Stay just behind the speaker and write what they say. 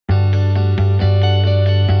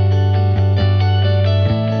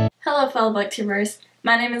fellow booktubers.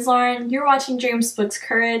 My name is Lauren, you're watching Dreams Books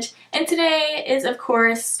Courage, and today is of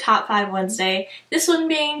course Top 5 Wednesday, this one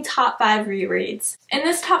being Top 5 Rereads. And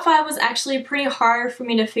this Top 5 was actually pretty hard for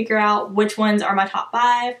me to figure out which ones are my Top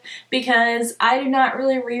 5 because I do not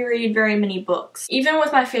really reread very many books. Even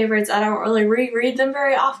with my favorites, I don't really reread them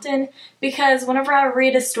very often because whenever I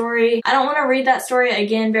read a story, I don't want to read that story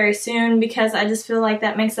again very soon because I just feel like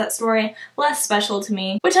that makes that story less special to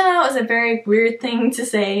me, which I know is a very weird thing to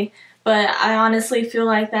say. But I honestly feel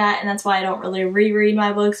like that, and that's why I don't really reread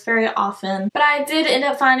my books very often. But I did end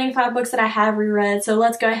up finding 5 books that I have reread, so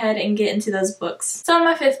let's go ahead and get into those books. So in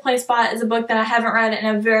my 5th place spot is a book that I haven't read in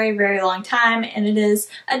a very, very long time, and it is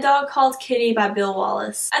A Dog Called Kitty by Bill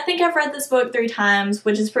Wallace. I think I've read this book 3 times,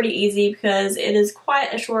 which is pretty easy because it is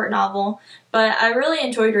quite a short novel. But I really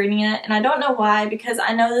enjoyed reading it, and I don't know why because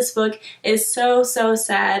I know this book is so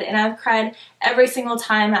sad, and I've cried every single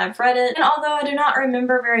time I've read it. And although I do not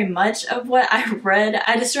remember very much of what I read,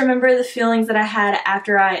 I just remember the feelings that I had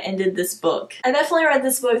after I ended this book. I definitely read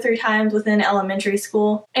this book 3 times within elementary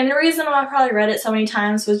school, and the reason why I probably read it so many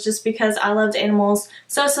times was just because I loved animals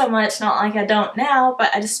so much, not like I don't now,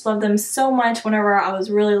 but I just loved them so much whenever I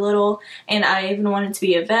was really little, and I even wanted to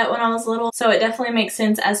be a vet when I was little, so it definitely makes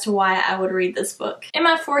sense as to why I would read this book. In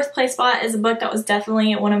my 4th place spot is a book that was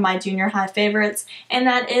definitely one of my junior high favorites, and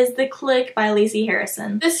that is The Clique by Lacey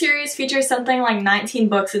Harrison. This series features something like 19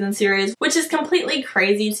 books in the series, which is completely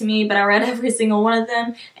crazy to me, but I read every single one of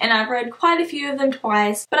them, and I've read quite a few of them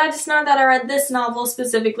twice, but I just know that I read this novel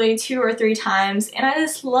specifically 2 or 3 times, and I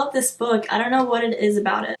just love this book. I don't know what it is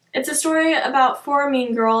about it. It's a story about 4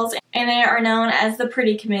 mean girls, and they are known as the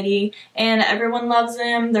Pretty Committee, and everyone loves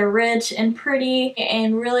them. They're rich and pretty,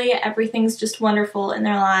 and really everything's just wonderful in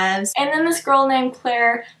their lives. And then this girl named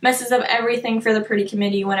Claire messes up everything for the Pretty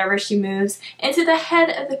Committee whenever she moves into the head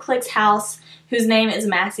of the clique's house, whose name is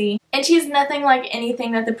Massey. And she's nothing like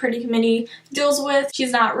anything that the Pretty Committee deals with.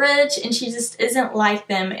 She's not rich, and she just isn't like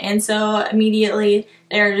them, and so immediately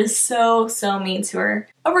they're just so mean to her.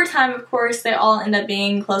 Over time, of course, they all end up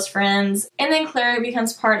being close friends, and then Claire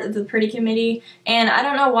becomes part of the Pretty Committee, and I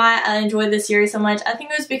don't know why I enjoyed this series so much. I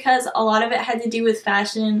think it was because a lot of it had to do with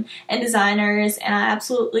fashion and designers, and I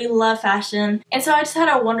absolutely love fashion, and so I just had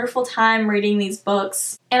a wonderful time reading these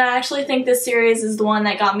books, and I actually think this series is the one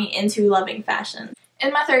that got me into loving fashion.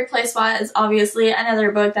 In my 3rd place spot is obviously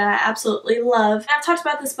another book that I absolutely love. I've talked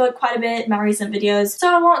about this book quite a bit in my recent videos,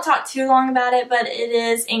 so I won't talk too long about it, but it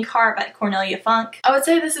is Inkheart by Cornelia Funk. I would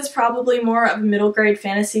say this is probably more of a middle grade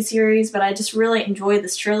fantasy series, but I just really enjoy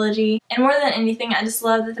this trilogy. And more than anything, I just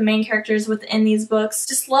love that the main characters within these books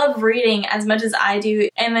just love reading as much as I do,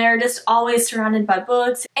 and they're just always surrounded by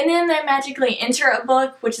books. And then they magically enter a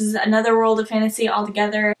book, which is another world of fantasy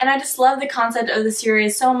altogether. And I just love the concept of the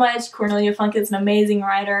series so much. Cornelia Funk is an amazing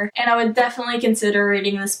writer, and I would definitely consider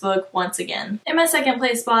reading this book once again. In my 2nd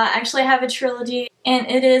place spot, I actually have a trilogy, and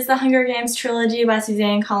it is the Hunger Games trilogy by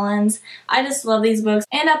Suzanne Collins. I just love these books,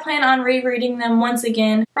 and I plan on rereading them once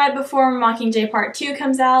again right before Mockingjay Part 2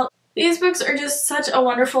 comes out. These books are just such a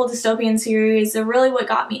wonderful dystopian series. They're really what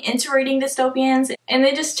got me into reading dystopians, and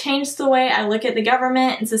they just changed the way I look at the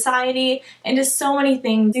government and society and just so many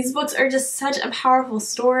things. These books are just such a powerful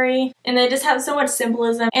story, and they just have so much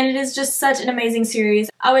symbolism, and it is just such an amazing series.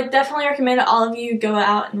 I would definitely recommend all of you go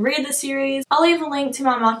out and read the series. I'll leave a link to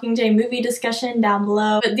my Mockingjay movie discussion down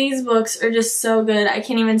below, but these books are just so good. I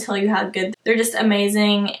can't even tell you how good. They're just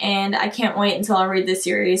amazing, and I can't wait until I read this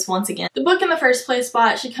series once again. The book in the 1st place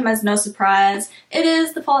spot should come as no surprise. It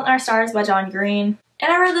is The Fault in Our Stars by John Green.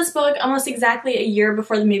 And I read this book almost exactly a year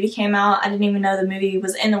before the movie came out. I didn't even know the movie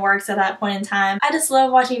was in the works at that point in time. I just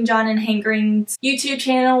love watching John and Hank Green's YouTube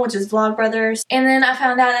channel, which is Vlogbrothers. And then I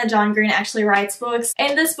found out that John Green actually writes books,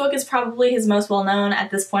 and this book is probably his most well-known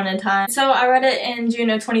at this point in time. So I read it in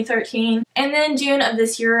June of 2013, and then June of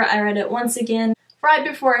this year I read it once again, right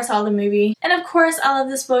before I saw the movie. And of course, I love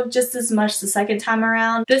this book just as much the second time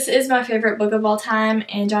around. This is my favorite book of all time,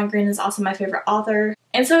 and John Green is also my favorite author.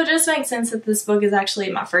 And so it just makes sense that this book is actually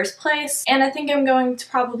in my 1st place. And I think I'm going to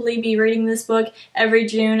probably be reading this book every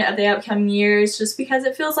June of the upcoming years just because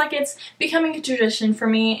it feels like it's becoming a tradition for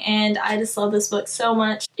me, and I just love this book so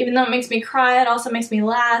much. Even though it makes me cry, it also makes me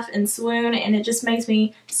laugh and swoon, and it just makes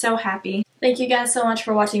me so happy. Thank you guys so much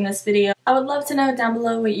for watching this video. I would love to know down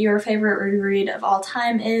below what your favorite reread of all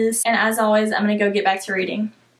time is, and as always, I'm gonna go get back to reading.